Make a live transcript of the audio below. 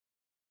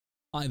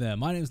Hi there,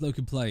 my name is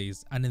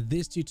LokenPlays, and in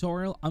this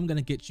tutorial I'm going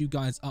to get you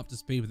guys up to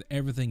speed with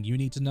everything you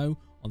need to know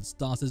on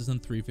Star Citizen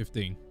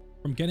 3.15.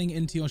 From getting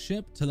into your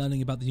ship, to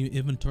learning about the new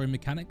inventory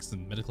mechanics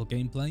and medical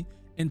gameplay,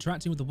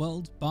 interacting with the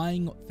world,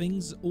 buying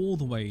things, all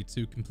the way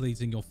to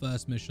completing your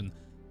first mission.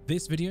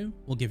 This video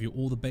will give you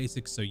all the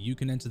basics so you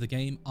can enter the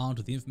game armed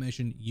with the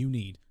information you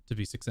need to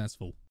be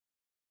successful.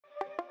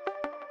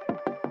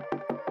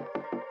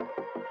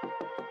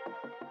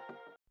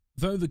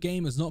 Though the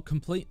game is not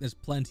complete, there's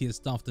plenty of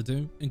stuff to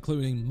do,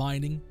 including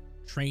mining,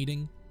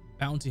 trading,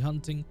 bounty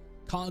hunting,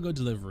 cargo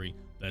delivery.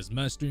 There's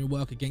mercenary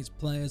work against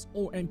players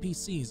or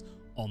NPCs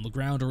on the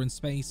ground or in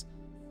space,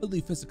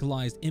 fully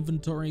physicalized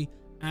inventory,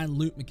 and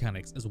loot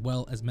mechanics, as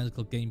well as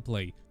medical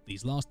gameplay.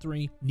 These last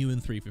three new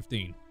in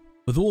 3.15.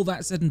 With all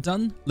that said and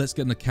done, let's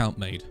get an account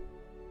made.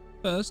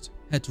 First,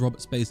 head to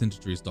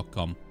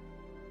robertspaceindustriescom.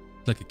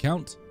 Click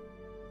account,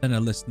 then a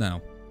list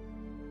now.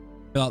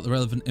 Fill out the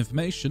relevant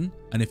information,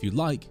 and if you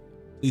like,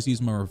 please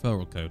use my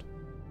referral code.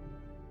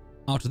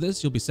 After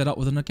this, you'll be set up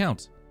with an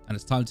account, and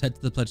it's time to head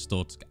to the pledge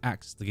store to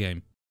access the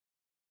game.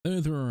 Though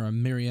there are a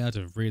myriad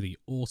of really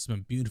awesome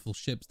and beautiful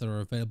ships that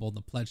are available on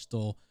the pledge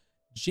store,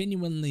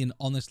 genuinely and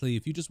honestly,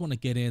 if you just want to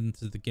get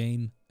into the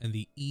game and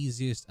the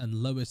easiest and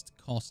lowest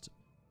cost,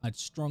 I'd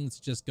strongly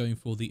suggest going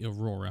for the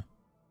Aurora.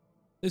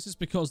 This is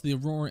because the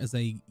Aurora is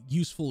a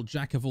useful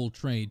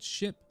jack-of-all-trades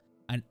ship,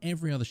 and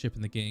every other ship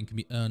in the game can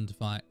be earned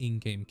via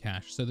in-game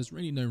cash, so there's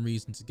really no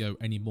reason to go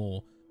any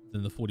more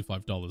than the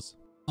 $45.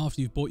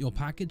 After you've bought your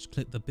package,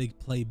 click the big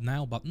Play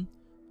Now button,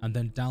 and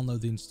then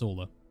download the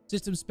installer.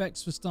 System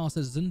specs for Star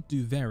Citizen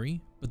do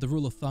vary, but the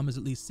rule of thumb is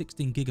at least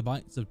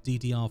 16GB of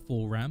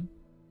DDR4 RAM,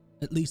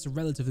 at least a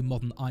relatively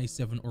modern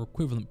i7 or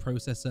equivalent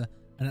processor,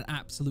 and an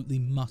absolutely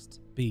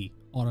must-be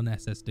on an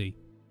SSD.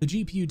 The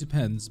GPU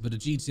depends, but a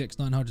GTX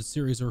 900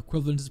 series or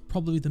equivalent is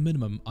probably the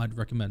minimum I'd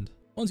recommend.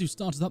 Once you've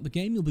started up the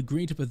game, you'll be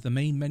greeted with the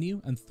main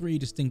menu and three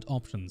distinct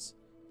options.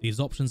 These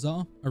options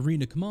are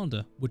Arena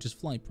Commander, which is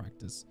flight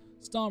practice,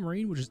 Star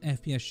Marine, which is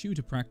FPS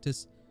shooter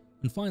practice,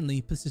 and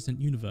finally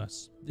Persistent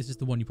Universe. This is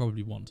the one you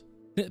probably want.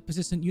 Click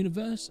Persistent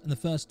Universe, and the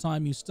first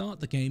time you start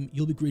the game,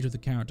 you'll be greeted with the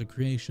character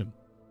creation.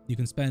 You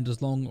can spend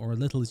as long or as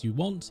little as you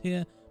want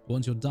here, but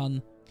once you're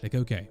done, click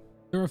OK.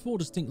 There are four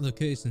distinct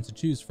locations to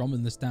choose from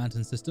in the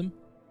Stanton system.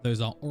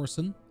 Those are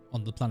Orson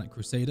on the planet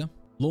Crusader,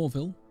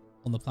 Lorville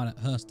on the planet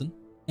Hurston,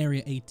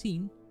 Area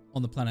 18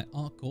 on the planet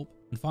ArcCorp,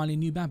 and finally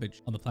New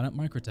Babbage on the planet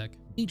Microtech.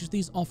 Each of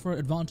these offer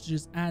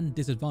advantages and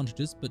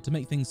disadvantages, but to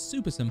make things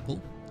super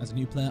simple, as a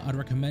new player I'd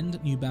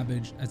recommend New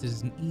Babbage as it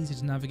is an easy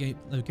to navigate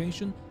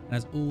location and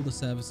has all the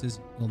services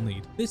you'll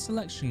need. This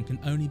selection can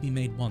only be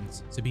made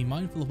once, so be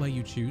mindful of where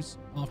you choose.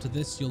 After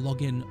this, you'll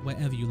log in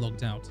wherever you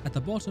logged out. At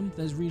the bottom,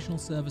 there's regional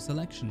server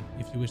selection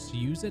if you wish to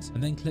use it,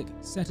 and then click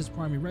Set as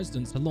Primary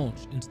Residence to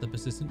launch into the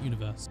Persistent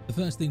Universe. The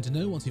first thing to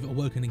know once you've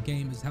awoken in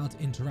game is how to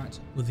interact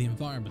with the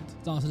environment.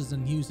 Star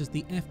Citizen uses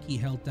the F key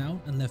held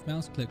down and left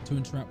mouse click to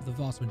interact with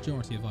the vast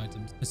majority of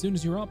items. As soon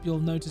as you're up, you'll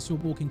notice you're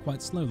walking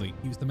quite slowly.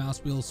 Use the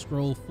mouse wheel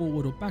scroll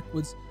forward or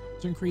backwards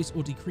to increase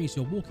or decrease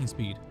your walking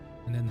speed,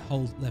 and then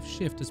hold left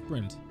shift to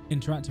sprint.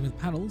 Interacting with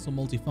panels or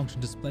multifunction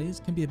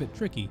displays can be a bit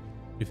tricky.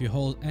 If you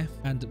hold F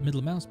and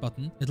middle mouse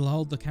button, it'll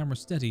hold the camera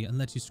steady and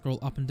let you scroll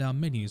up and down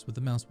menus with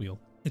the mouse wheel.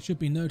 It should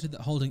be noted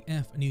that holding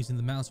F and using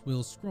the mouse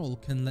wheel scroll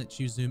can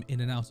let you zoom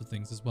in and out of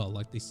things as well,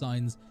 like the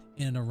signs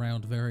in and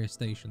around various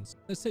stations.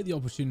 Let's take the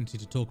opportunity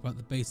to talk about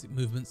the basic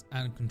movements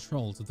and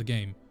controls of the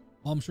game.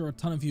 While I'm sure a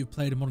ton of you have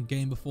played a modern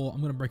game before,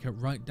 I'm going to break it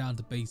right down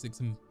to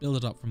basics and build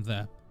it up from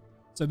there.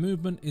 So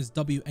movement is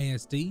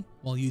WASD,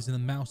 while using the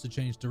mouse to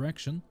change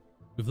direction.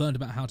 We've learned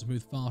about how to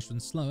move faster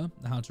and slower,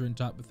 and how to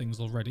interact with things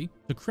already.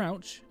 To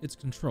crouch, it's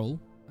control,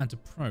 and to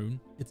prone,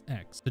 it's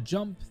X. To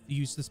jump, you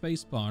use the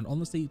spacebar, and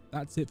honestly,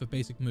 that's it for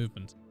basic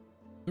movement.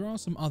 There are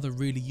some other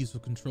really useful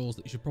controls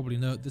that you should probably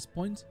know at this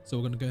point, so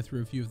we're going to go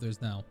through a few of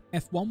those now.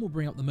 F1 will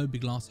bring up the Mobi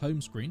Glass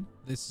home screen.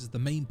 This is the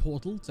main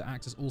portal to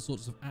access all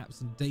sorts of apps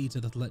and data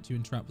that'll let you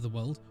interact with the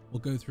world. We'll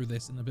go through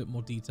this in a bit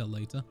more detail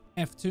later.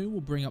 F2 will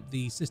bring up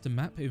the system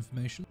map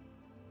information.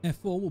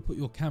 F4 will put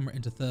your camera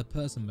into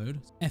third-person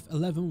mode,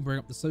 F11 will bring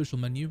up the social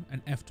menu,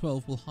 and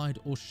F12 will hide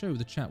or show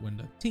the chat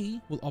window.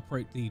 T will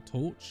operate the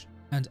torch,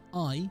 and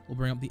I will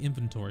bring up the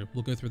inventory.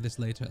 We'll go through this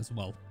later as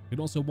well. You can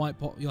also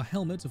wipe out your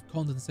helmet of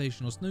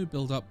condensation or snow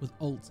buildup with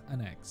Alt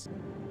and X.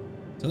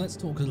 So let's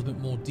talk a little bit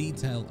more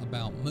detail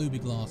about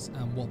Mobi Glass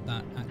and what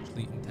that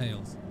actually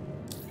entails.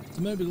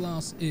 So Mobi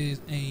Glass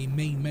is a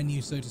main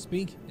menu, so to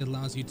speak. It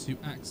allows you to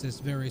access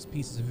various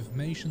pieces of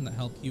information that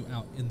help you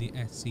out in the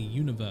SC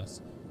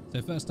universe.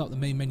 So first up, the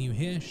main menu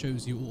here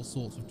shows you all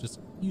sorts of just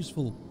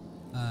useful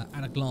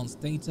at-a-glance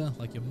data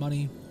like your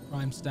money,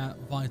 crime stat,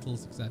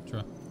 vitals,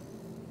 etc.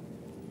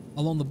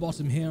 Along the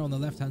bottom here on the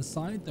left-hand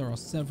side, there are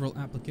several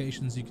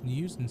applications you can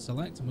use and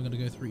select, and we're going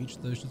to go through each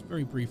of those just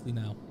very briefly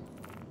now.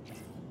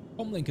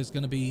 Comlink is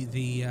going to be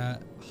the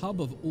hub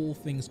of all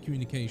things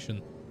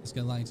communication. It's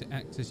going to allow you to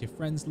access your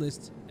friends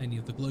list, any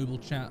of the global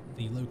chat,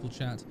 the local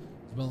chat,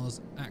 as well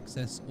as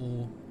access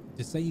or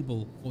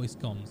disable voice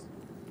comms.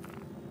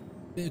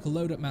 Vehicle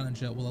Loadout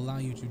Manager will allow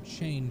you to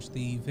change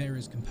the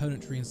various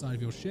componentry inside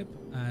of your ship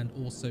and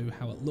also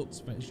how it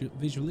looks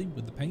visually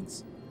with the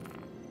paints.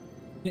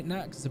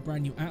 Knick-Knack is a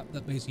brand new app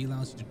that basically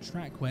allows you to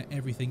track where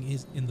everything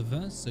is in the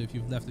verse. So if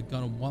you've left a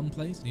gun in one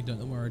place and you don't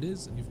know where it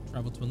is and you've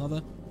traveled to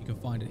another, you can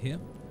find it here.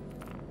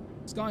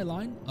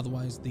 Skyline,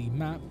 otherwise the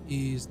map,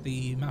 is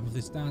the map of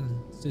the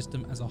standard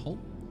system as a whole.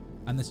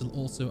 And this will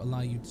also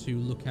allow you to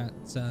look at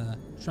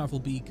travel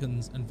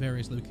beacons and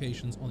various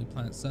locations on the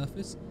planet's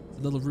surface. It's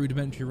a little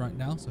rudimentary right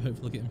now, so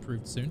hopefully it'll get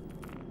improved soon.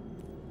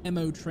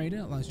 MO Trader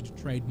allows you to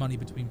trade money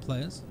between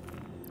players.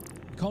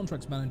 The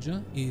Contracts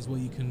Manager is where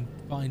you can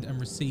find and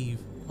receive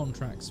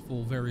contracts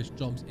for various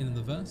jobs in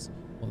the verse.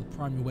 One of the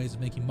primary ways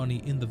of making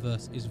money in the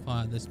verse is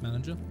via this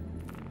manager.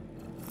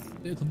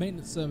 Vehicle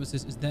Maintenance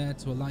Services is there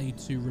to allow you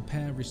to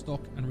repair,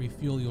 restock and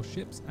refuel your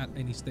ships at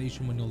any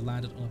station when you're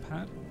landed on a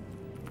pad.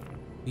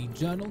 The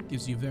Journal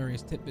gives you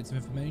various tidbits of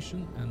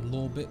information and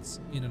lore bits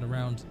in and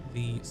around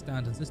the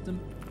standard system.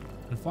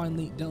 And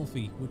finally,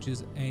 Delphi, which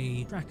is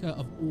a tracker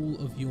of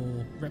all of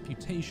your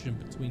reputation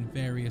between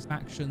various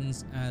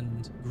factions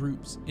and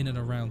groups in and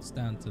around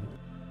Stanton.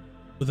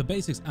 With the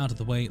basics out of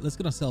the way, let's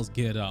get ourselves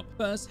geared up.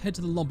 First, head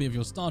to the lobby of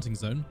your starting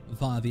zone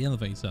via the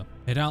elevator.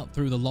 Head out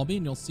through the lobby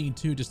and you'll see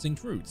two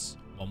distinct routes.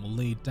 One will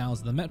lead down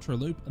to the metro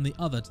loop and the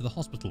other to the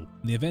hospital.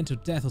 In the event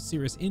of death or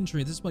serious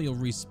injury, this is where you'll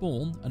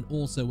respawn and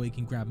also where you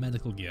can grab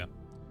medical gear.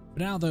 For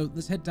now though,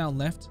 let's head down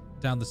left,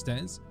 down the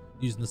stairs,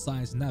 using the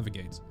signs to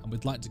navigate, and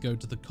we'd like to go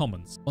to the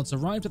Commons. Once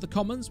arrived at the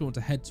Commons, we want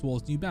to head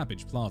towards New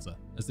Babbage Plaza,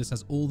 as this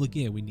has all the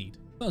gear we need.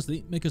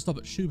 Firstly, make a stop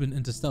at Shubin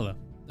Interstellar.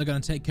 They're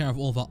going to take care of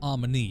all of our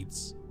armor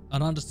needs.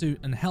 An undersuit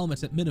and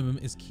helmet at minimum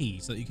is key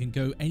so that you can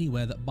go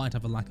anywhere that might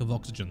have a lack of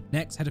oxygen.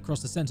 Next, head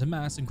across the center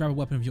mass and grab a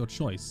weapon of your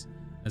choice,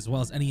 as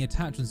well as any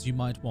attachments you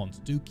might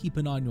want. Do keep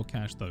an eye on your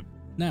cache though.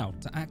 Now,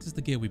 to access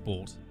the gear we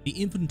bought.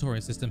 The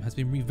inventory system has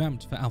been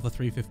revamped for Alpha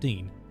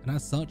 3.15, and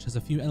as such has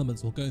a few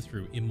elements we'll go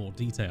through in more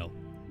detail.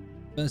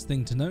 First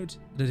thing to note,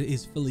 that it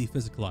is fully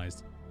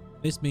physicalized.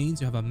 This means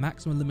you have a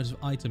maximum limit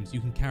of items you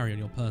can carry on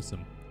your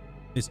person.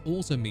 This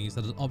also means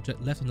that an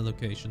object left on the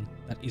location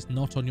that is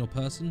not on your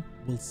person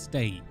will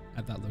stay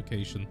at that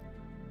location.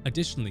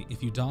 Additionally,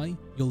 if you die,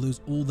 you'll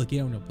lose all the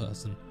gear on your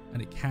person,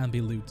 and it can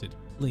be looted.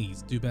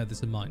 Please do bear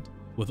this in mind.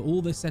 With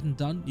all this said and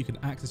done, you can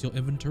access your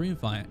inventory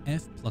via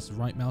F plus the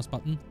right mouse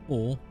button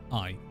or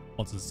I.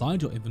 Once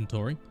inside your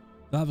inventory,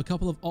 you'll have a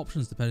couple of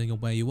options depending on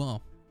where you are.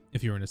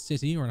 If you're in a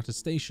city or at a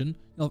station,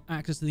 you'll have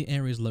access to the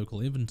area's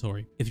local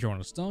inventory. If you're on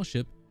a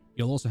starship,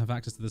 you'll also have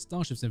access to the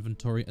starship's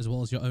inventory as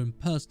well as your own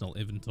personal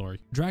inventory.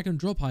 Drag and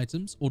drop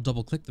items or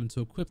double click them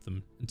to equip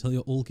them until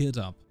you're all geared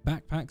up.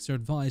 Backpacks are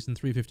advised in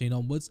 3.15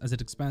 onwards as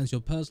it expands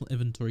your personal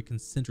inventory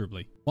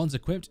considerably. Once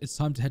equipped, it's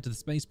time to head to the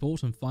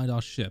spaceport and find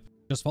our ship.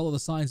 Just follow the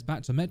signs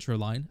back to Metro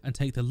Line and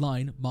take the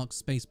line marked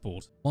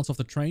Spaceport. Once off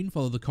the train,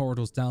 follow the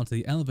corridors down to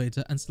the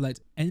elevator and select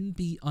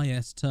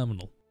NBIS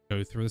Terminal.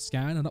 Go through the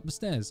scan and up the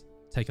stairs.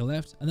 Take a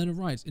left and then a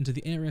right into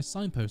the area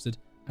signposted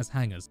as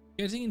hangars.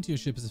 Getting into your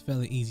ship is a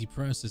fairly easy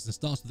process and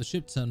starts with the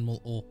ship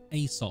terminal or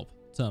ASOP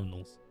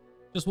terminals.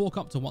 Just walk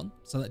up to one,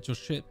 select your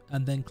ship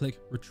and then click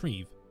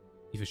Retrieve.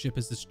 If your ship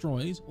is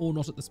destroyed or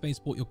not at the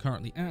spaceport you're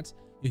currently at,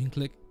 you can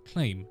click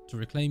Claim to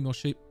reclaim your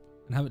ship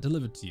and have it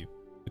delivered to you.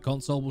 The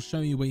console will show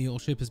you where your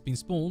ship has been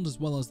spawned as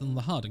well as on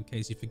the HUD in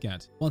case you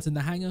forget. Once in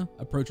the hangar,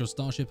 approach your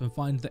starship and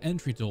find the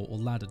entry door or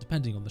ladder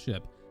depending on the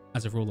ship.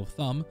 As a rule of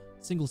thumb,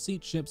 single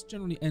seat ships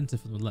generally enter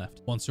from the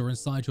left. Once you're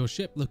inside your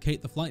ship,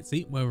 locate the flight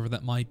seat wherever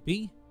that might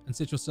be and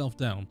sit yourself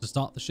down. To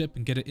start the ship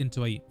and get it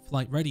into a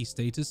flight ready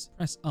status,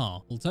 press R.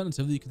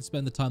 Alternatively, you can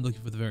spend the time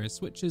looking for the various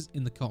switches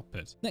in the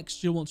cockpit.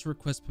 Next, you'll want to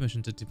request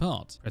permission to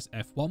depart. Press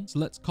F1,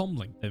 select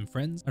Comlink, then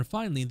Friends, and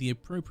finally the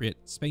appropriate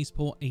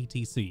Spaceport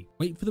ATC.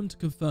 Wait for them to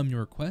confirm your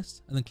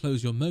request and then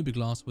close your Mobi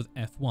glass with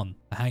F1.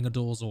 The hangar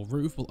doors or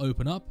roof will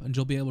open up and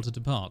you'll be able to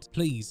depart.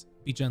 Please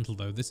be gentle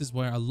though, this is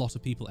where a lot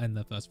of people end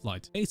their first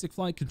flight. Basic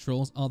flight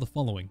controls are the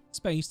following: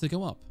 space to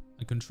go up,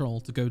 and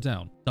control to go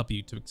down,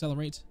 W to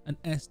accelerate, and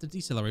S to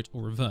decelerate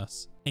or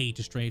reverse, A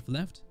to strafe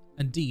left,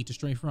 and D to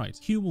strafe right.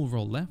 Q will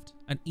roll left,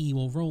 and E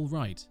will roll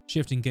right.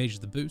 Shift engages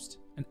the boost,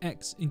 and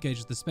X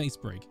engages the space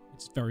brake.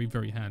 It's very,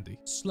 very handy.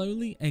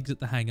 Slowly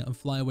exit the hangar and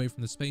fly away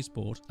from the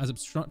spaceport, as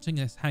obstructing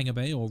a hangar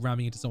bay or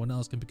ramming into someone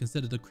else can be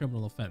considered a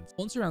criminal offense.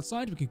 Once you're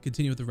outside, we can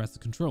continue with the rest of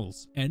the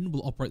controls. N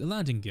will operate the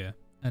landing gear,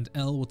 and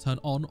L will turn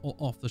on or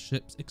off the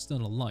ship's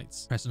external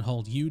lights. Press and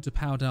hold U to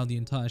power down the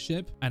entire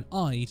ship, and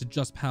I to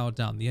just power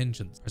down the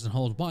engines. Press and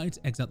hold Y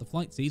to exit the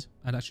flight seat,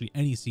 and actually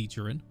any seat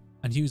you're in,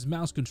 and use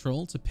mouse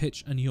control to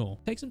pitch and yaw.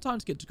 Take some time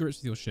to get to grips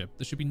with your ship.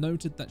 There should be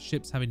noted that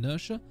ships have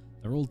inertia.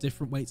 They're all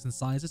different weights and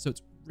sizes, so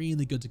it's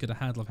really good to get a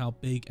handle of how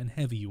big and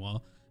heavy you are,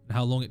 and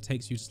how long it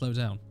takes you to slow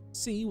down.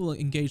 C will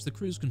engage the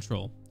cruise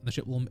control, and the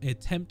ship will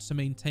attempt to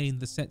maintain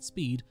the set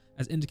speed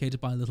as indicated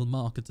by a little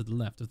marker to the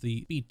left of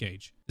the speed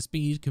gauge. The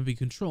speed can be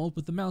controlled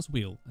with the mouse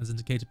wheel, as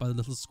indicated by the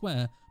little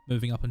square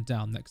moving up and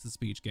down next to the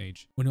speed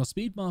gauge. When your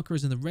speed marker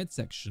is in the red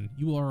section,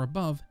 you are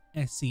above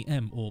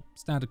SCM, or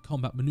Standard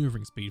Combat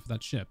Maneuvering Speed, for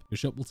that ship. Your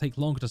ship will take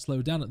longer to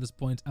slow down at this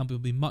point and will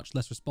be much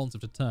less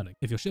responsive to turning.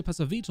 If your ship has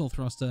a VTOL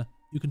thruster,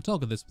 you can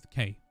toggle this with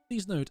K.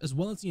 Please note, as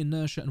well as the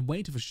inertia and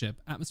weight of a ship,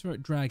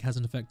 atmospheric drag has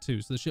an effect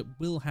too, so the ship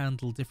will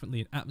handle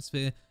differently in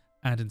atmosphere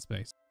and in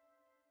space.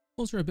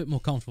 Once you're a bit more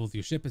comfortable with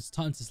your ship, it's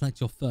time to select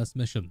your first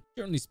mission.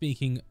 Generally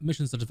speaking,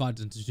 missions are divided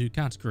into two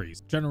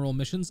categories. General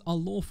missions are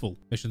lawful,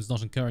 missions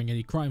not incurring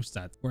any crime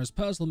stats, whereas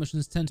personal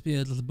missions tend to be a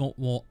little bit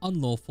more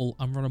unlawful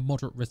and run a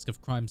moderate risk of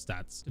crime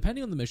stats.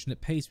 Depending on the mission, it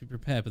pays to be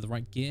prepared with the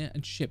right gear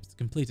and ships to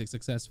complete it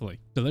successfully.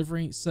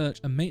 Delivery, search,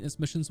 and maintenance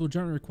missions will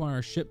generally require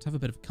a ship to have a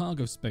bit of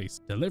cargo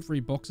space. Delivery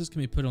boxes can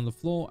be put on the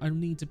floor and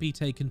need to be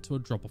taken to a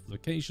drop-off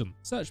location.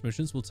 Search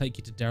missions will take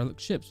you to derelict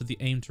ships with the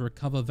aim to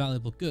recover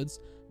valuable goods,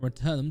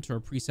 return them to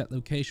a preset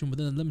location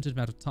within a limited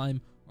amount of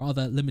time or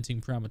other limiting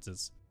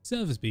parameters.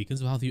 Service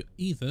beacons will have you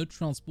either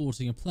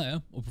transporting a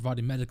player or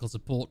providing medical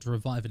support to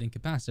revive an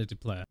incapacitated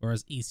player,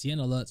 whereas ECN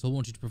alerts will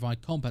want you to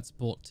provide combat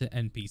support to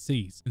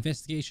NPCs.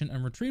 Investigation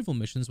and retrieval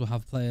missions will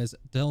have players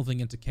delving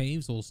into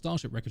caves or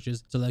starship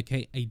wreckages to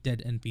locate a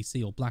dead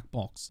NPC or black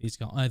box. These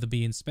can either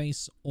be in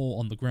space or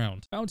on the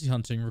ground. Bounty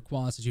hunting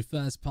requires that you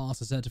first pass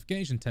a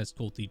certification test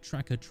called the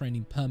Tracker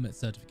Training Permit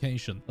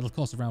Certification. It'll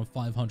cost around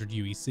 500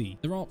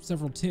 UEC. There are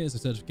several tiers of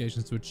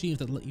certifications to achieve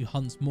that let you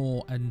hunt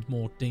more and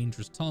more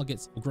dangerous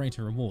targets or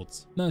greater rewards.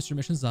 Mercenary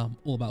missions are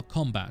all about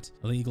combat.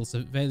 Illegal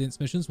surveillance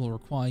missions will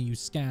require you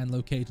scan,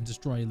 locate, and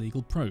destroy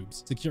illegal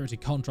probes. Security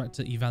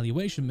contractor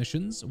evaluation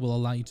missions will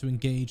allow you to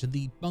engage in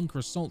the bunker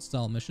assault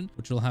style mission,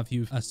 which will have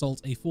you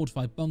assault a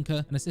fortified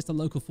bunker and assist a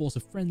local force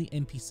of friendly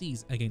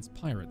NPCs against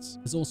pirates.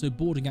 There's also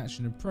boarding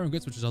action in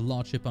progress, which is a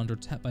large ship under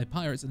attack by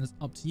pirates, and it's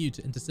up to you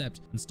to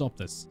intercept and stop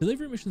this.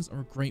 Delivery missions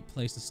are a great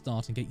place to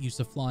start and get used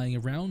to flying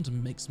around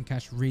and make some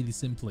cash really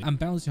simply. And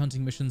bounty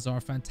hunting missions are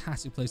a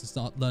fantastic place to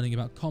start learning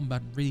about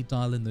combat and really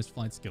dial in those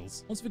flight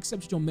skills. Once you've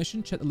accepted your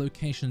mission, check the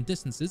location and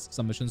distances.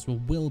 Some missions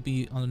will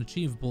be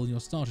unachievable in your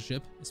starter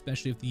ship,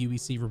 especially if the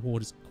UEC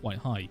reward is quite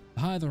high.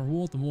 The higher the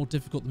reward, the more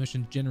difficult the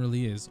mission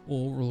generally is,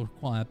 or will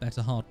require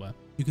better hardware.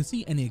 You can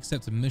see any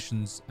accepted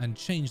missions and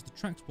change the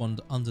tracked one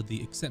under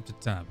the accepted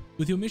tab.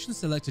 With your mission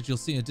selected, you'll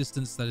see a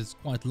distance that is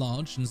quite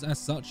large, and as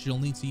such, you'll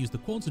need to use the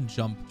quantum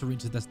jump to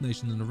reach the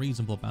destination in a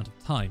reasonable amount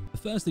of time. The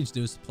first thing to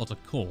do is to plot a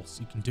course.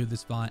 You can do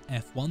this via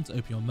F1 to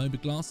open your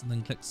Mobi glass and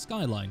then click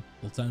Skyline.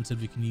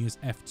 Alternatively, you can use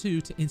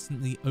F2 to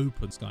instantly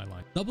open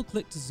Skyline. Double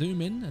click to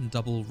zoom in and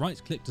double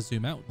right click to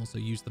zoom out. Also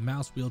use the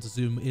mouse wheel to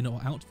zoom in or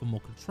out for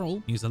more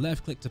control. Use the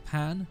left click to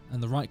pan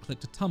and the right click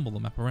to tumble the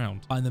map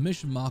around. Find the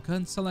mission marker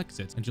and select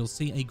it, and you'll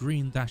see a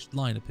green dashed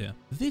line appear.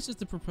 This is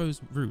the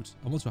proposed route,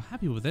 and once you're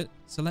happy with it,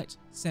 select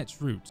Set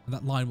Route, and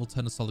that line will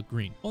turn a solid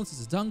green. Once this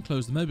is done,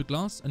 close the Mobi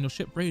glass, and your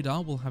ship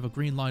radar will have a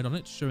green line on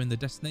it showing the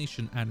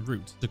destination and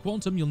route. To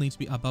quantum, you'll need to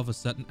be above a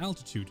certain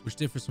altitude, which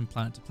differs from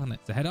planet to planet.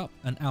 So head up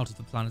and out of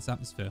the planet's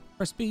atmosphere.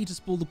 Press B to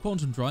spool the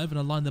quantum drive and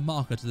align the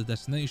marker to the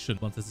destination.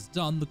 Once this is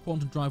done, the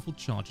quantum drive will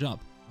charge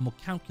up and will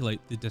calculate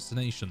the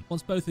destination.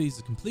 Once both of these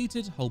are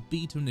completed, hold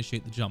B to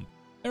initiate the jump.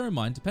 Bear in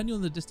mind, depending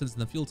on the distance in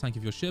the fuel tank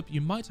of your ship,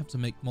 you might have to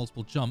make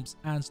multiple jumps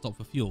and stop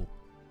for fuel.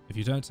 If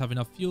you don't have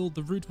enough fuel,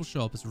 the route will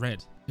show up as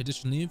red.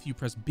 Additionally, if you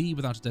press B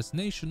without a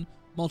destination,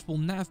 multiple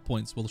nav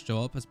points will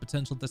show up as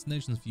potential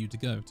destinations for you to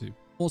go to.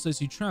 Also, as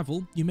you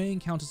travel, you may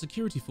encounter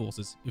security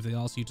forces. If they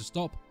ask you to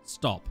stop,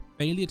 stop.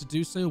 Failure to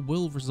do so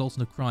will result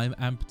in a crime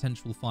and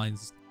potential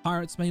fines.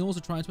 Pirates may also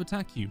try to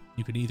attack you.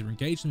 You can either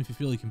engage them if you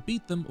feel you can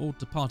beat them, or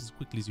depart as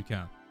quickly as you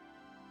can.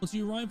 Once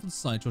you arrive on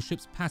site, your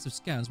ship's passive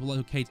scans will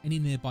locate any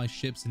nearby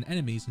ships and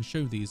enemies and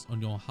show these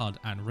on your HUD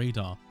and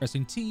radar.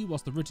 Pressing T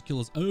whilst the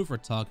reticule is over a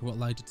target will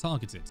allow you to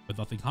target it. With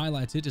nothing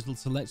highlighted, it will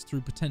select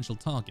through potential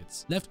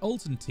targets. Left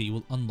Alt and T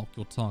will unlock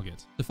your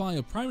target. To fire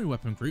your primary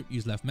weapon group,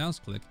 use left mouse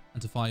click,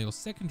 and to fire your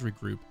secondary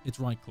group, it's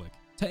right click.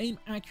 To aim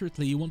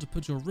accurately, you want to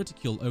put your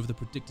reticule over the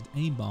predicted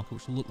aim marker,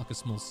 which will look like a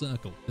small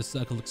circle. The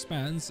circle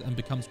expands and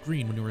becomes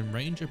green when you're in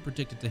range and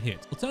predicted to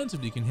hit.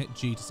 Alternatively, you can hit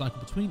G to cycle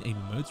between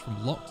aiming modes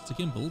from locked to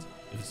gimbaled,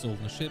 if installed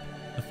on a ship,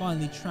 and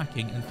finally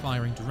tracking and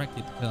firing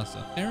directly at the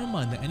cursor. Bear in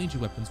mind that energy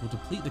weapons will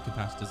deplete the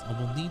capacitors and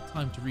will need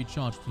time to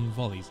recharge between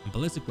volleys, and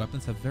ballistic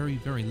weapons have very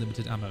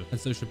limited ammo, and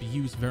so should be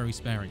used very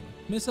sparingly.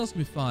 Missiles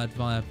can be fired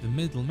via the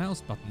middle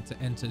mouse button to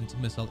enter into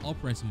missile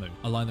operator mode.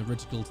 Align the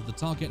reticule to the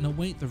target and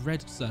await the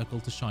red circle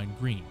to shine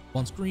green.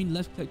 Once green,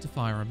 left click to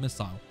fire a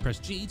missile. Press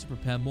G to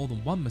prepare more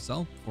than one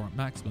missile, 4 at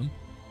maximum,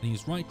 and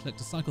use right click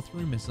to cycle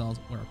through missiles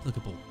where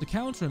applicable. To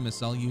counter a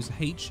missile, use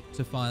H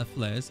to fire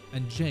flares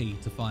and J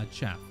to fire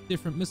chaff.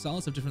 Different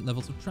missiles have different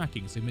levels of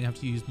tracking, so you may have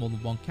to use more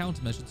than one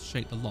countermeasure to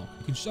shake the lock.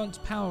 You can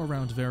shunt power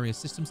around various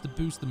systems to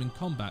boost them in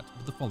combat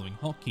with the following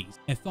hotkeys.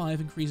 F5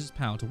 increases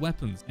power to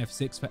weapons,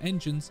 F6 for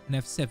engines, and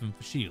F7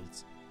 for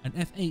shields. and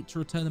F8 to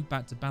return them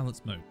back to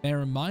balance mode.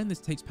 Bear in mind this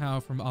takes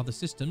power from other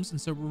systems and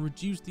so will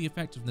reduce the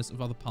effectiveness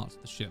of other parts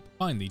of the ship.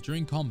 Finally,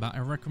 during combat I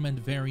recommend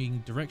varying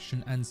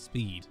direction and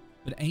speed,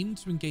 but aim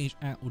to engage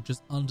at or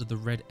just under the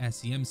red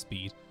SEM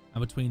speed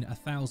and between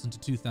 1000 to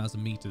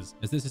 2000 meters,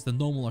 as this is the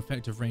normal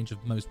effective range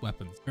of most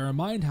weapons. Bear in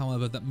mind,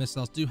 however, that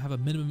missiles do have a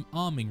minimum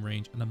arming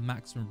range and a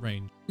maximum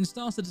range. In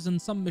Star Citizen,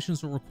 some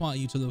missions will require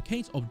you to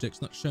locate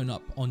objects not shown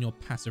up on your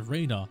passive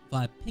radar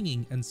via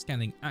pinging and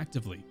scanning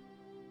actively.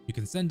 You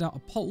can send out a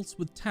pulse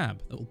with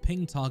tab that will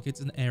ping targets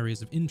in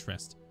areas of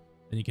interest.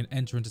 Then you can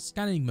enter into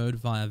scanning mode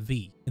via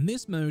V. In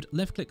this mode,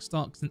 left click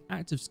starts an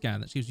active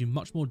scan that gives you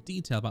much more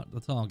detail about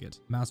the target.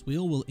 Mouse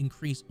wheel will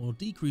increase or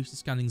decrease the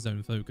scanning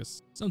zone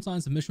focus.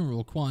 Sometimes the mission will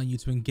require you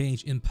to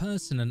engage in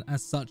person, and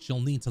as such you'll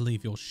need to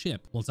leave your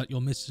ship. Once at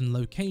your mission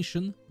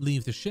location,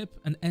 leave the ship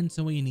and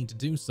enter where you need to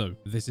do so.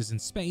 If this is in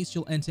space,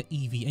 you'll enter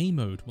EVA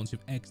mode once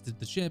you've exited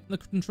the ship. The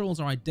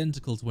controls are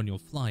identical to when you're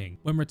flying.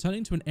 When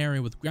returning to an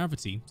area with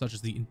gravity, such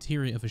as the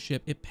interior of a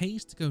ship, it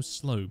pays to go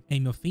slow.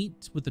 Aim your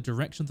feet with the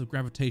direction of the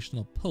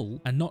gravitational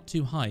pull and not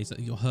too high so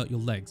that you'll hurt your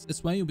legs.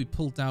 This way you'll be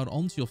pulled down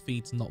onto your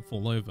feet and not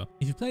fall over.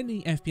 If you've played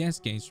any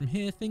FPS games, from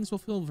here things will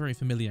feel very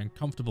familiar and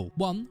comfortable.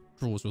 1.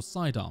 Draws your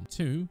sidearm.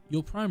 2.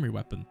 Your primary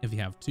weapon. If you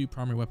have 2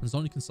 primary weapons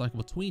on, you can cycle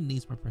between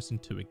these by pressing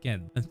 2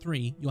 again. And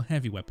 3. Your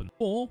heavy weapon.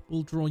 4.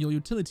 Will draw your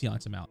utility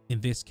item out.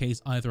 In this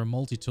case, either a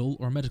multi-tool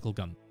or a medical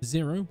gun.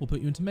 0. Will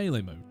put you into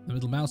melee mode. The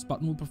middle mouse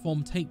button will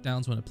perform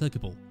takedowns when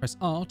applicable. Press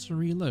R to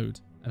reload,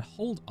 and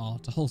hold R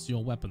to holster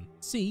your weapon.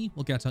 C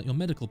will get out your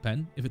medical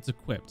pen if it's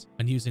equipped,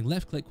 and using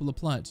left click will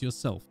apply it to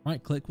yourself.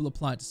 Right click will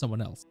apply it to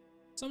someone else.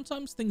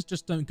 Sometimes things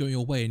just don't go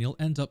your way and you'll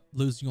end up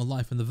losing your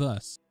life in the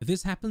verse. If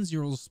this happens,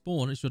 you'll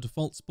spawn as your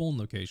default spawn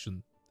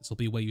location. This will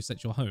be where you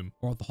set your home,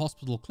 or at the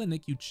hospital or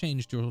clinic you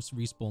changed your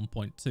respawn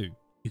point to.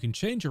 You can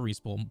change your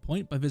respawn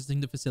point by visiting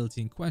the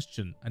facility in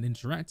question and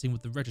interacting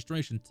with the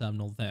registration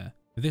terminal there.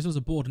 If this was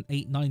aboard an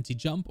 890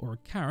 jump or a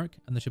Carrack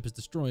and the ship is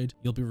destroyed,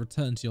 you'll be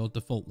returned to your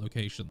default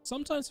location.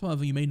 Sometimes,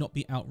 however, you may not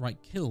be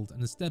outright killed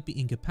and instead be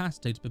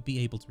incapacitated but be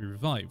able to be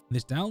revived. In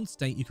this down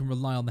state, you can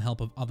rely on the help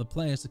of other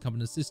players to come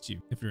and assist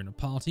you. If you're in a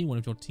party, one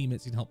of your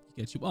teammates can help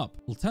get you up.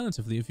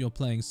 Alternatively, if you're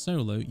playing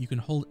solo, you can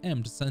hold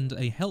M to send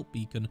a help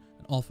beacon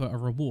and offer a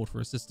reward for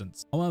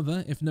assistance.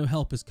 However, if no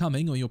help is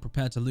coming or you're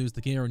prepared to lose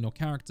the gear on your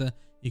character,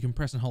 you can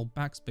press and hold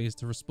backspace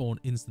to respawn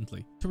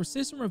instantly. To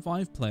assist and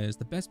revive players,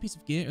 the best piece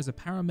of gear is a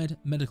Paramed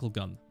medical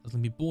gun that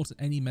can be bought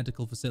at any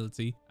medical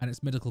facility and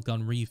its medical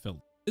gun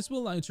refill. This will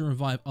allow you to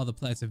revive other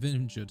players if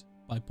injured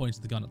by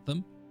pointing the gun at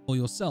them, or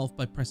yourself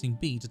by pressing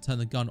B to turn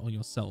the gun on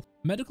yourself.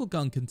 A medical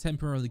gun can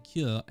temporarily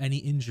cure any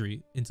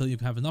injury until you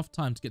have enough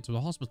time to get to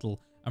a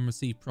hospital and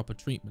receive proper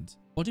treatment.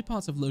 Body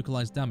parts have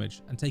localized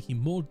damage, and taking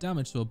more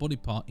damage to a body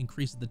part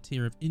increases the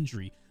tier of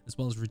injury as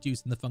well as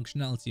reducing the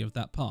functionality of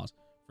that part.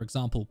 For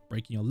example,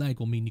 breaking your leg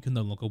will mean you can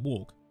no longer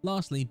walk.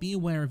 Lastly, be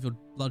aware of your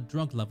blood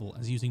drug level,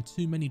 as using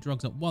too many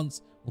drugs at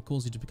once will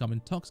cause you to become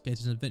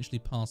intoxicated and eventually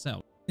pass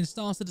out. In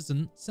Star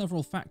Citizen,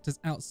 several factors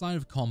outside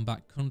of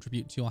combat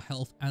contribute to your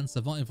health and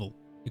survival.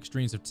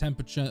 Extremes of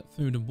temperature,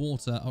 food and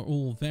water are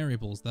all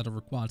variables that are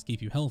required to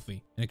keep you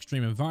healthy. In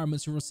extreme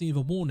environments, you'll receive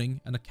a warning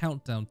and a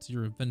countdown to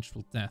your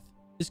eventual death.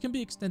 This can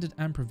be extended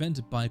and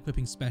prevented by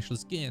equipping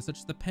specialist gear such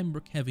as the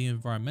Pembroke Heavy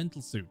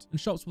Environmental Suit, and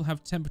shops will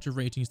have temperature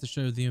ratings to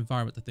show the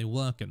environment that they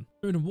work in.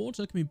 Food and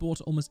water can be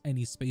bought at almost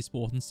any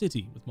spaceport and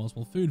city with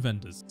multiple food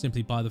vendors.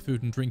 Simply buy the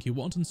food and drink you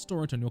want and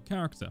store it on your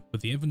character.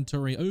 With the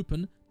inventory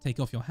open, take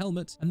off your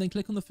helmet and then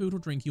click on the food or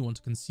drink you want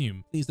to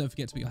consume. Please don't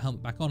forget to put your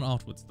helmet back on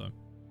afterwards though.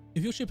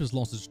 If your ship is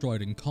lost or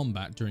destroyed in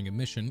combat during a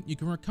mission, you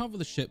can recover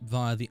the ship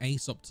via the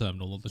ASOP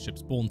terminal or the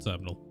ship's spawn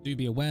terminal. Do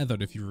be aware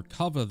that if you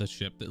recover the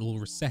ship, it will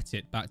reset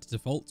it back to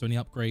default, so any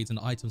upgrades and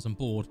items on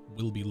board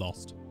will be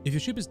lost. If your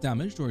ship is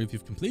damaged or if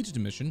you've completed a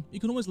mission, you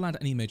can always land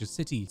at any major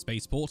city,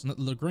 spaceport, and at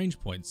the Lagrange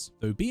points.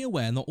 Though be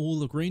aware not all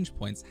Lagrange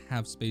points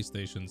have space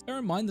stations. Bear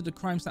in mind that a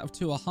crime stat of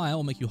 2 or higher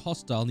will make you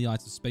hostile in the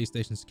eyes of space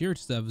station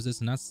security services,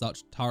 and as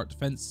such, turret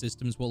defense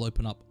systems will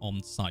open up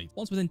on site.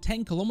 Once within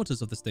 10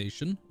 kilometers of the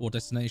station or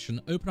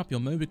destination, open up your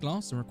Mobi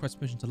glass and request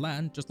permission to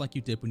land just like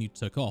you did when you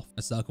took off.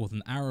 A circle with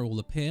an arrow will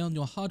appear on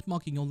your HUD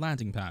marking your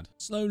landing pad.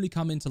 Slowly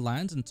come into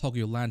land and toggle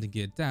your landing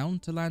gear down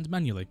to land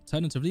manually.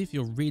 Alternatively, if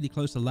you're really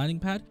close to the landing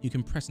pad, you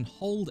can press and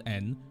hold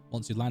N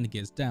once your landing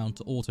gear is down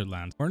to auto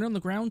land. When on the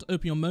ground,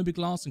 open your Mobi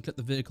glass and click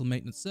the vehicle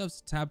maintenance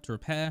services tab to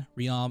repair,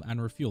 rearm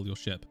and refuel your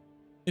ship.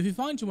 If you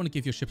find you want to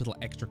give your ship a little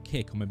extra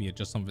kick or maybe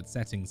adjust some of its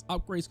settings,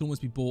 upgrades can always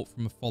be bought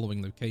from the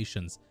following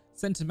locations.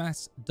 Center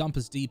Mass,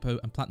 Dumpers Depot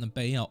and Platinum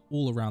Bay are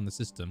all around the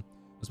system,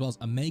 as well as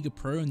Omega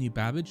Pro in New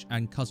Babbage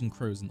and Cousin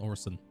Crows in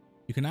Orison.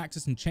 You can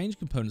access and change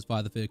components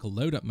via the Vehicle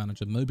Loadout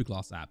Manager Mobi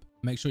Glass app.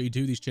 Make sure you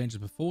do these changes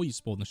before you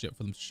spawn the ship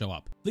for them to show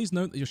up. Please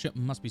note that your ship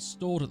must be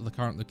stored at the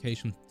current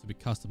location to be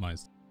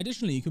customized.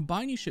 Additionally, you can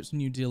buy new ships from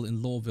New Deal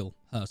in Lawville,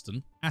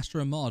 Hurston,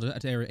 Astra Armada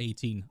at Area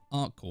 18,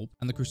 Arc Corp,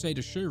 and the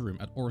Crusader Showroom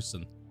at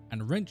Orison.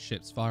 and rent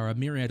ships via a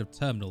myriad of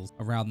terminals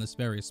around this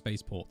various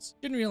spaceports.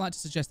 Generally, I like to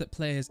suggest that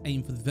players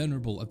aim for the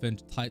venerable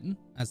Avenger Titan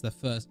as their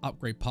first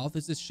upgrade path,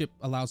 as this ship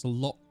allows a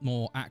lot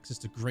more access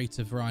to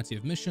greater variety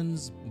of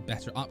missions,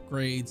 better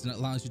upgrades, and it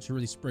allows you to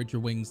really spread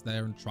your wings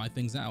there and try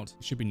things out.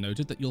 It should be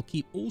noted that you'll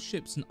keep all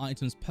ships and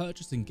items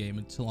purchased in game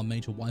until a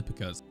major wipe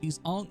occurs. These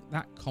aren't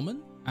that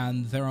common,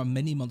 and there are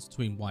many months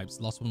between wipes.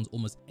 The last one was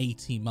almost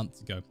 18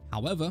 months ago.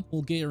 However,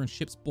 all gear and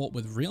ships bought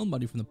with real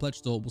money from the pledge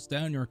store will stay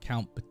on your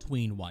account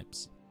between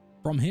wipes.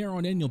 From here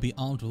on in, you'll be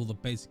armed with all the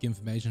basic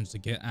information to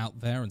get out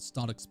there and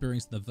start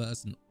experiencing the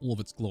verse in all of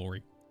its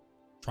glory.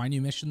 Try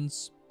new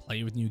missions,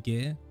 play with new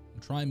gear,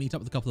 and try and meet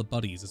up with a couple of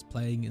buddies, as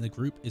playing in a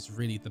group is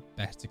really the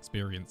best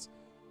experience.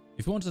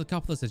 If you wanted a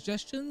couple of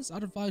suggestions,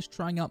 I'd advise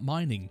trying out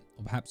mining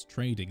or perhaps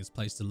trading as a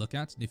place to look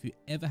at, and if you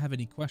ever have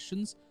any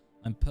questions,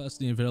 I'm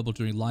personally available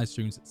during live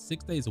streams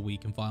 6 days a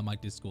week and via my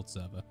Discord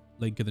server,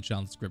 link in the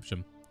channel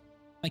description.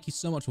 Thank you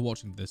so much for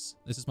watching this.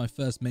 This is my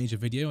first major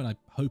video and I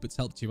hope it's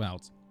helped you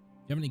out.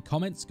 If you have any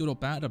comments, good or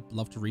bad, I'd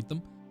love to read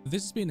them. If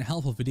this has been a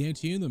helpful video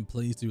to you, then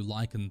please do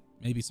like and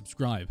maybe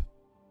subscribe.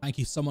 Thank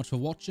you so much for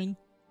watching,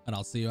 and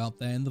I'll see you out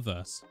there in the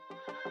verse.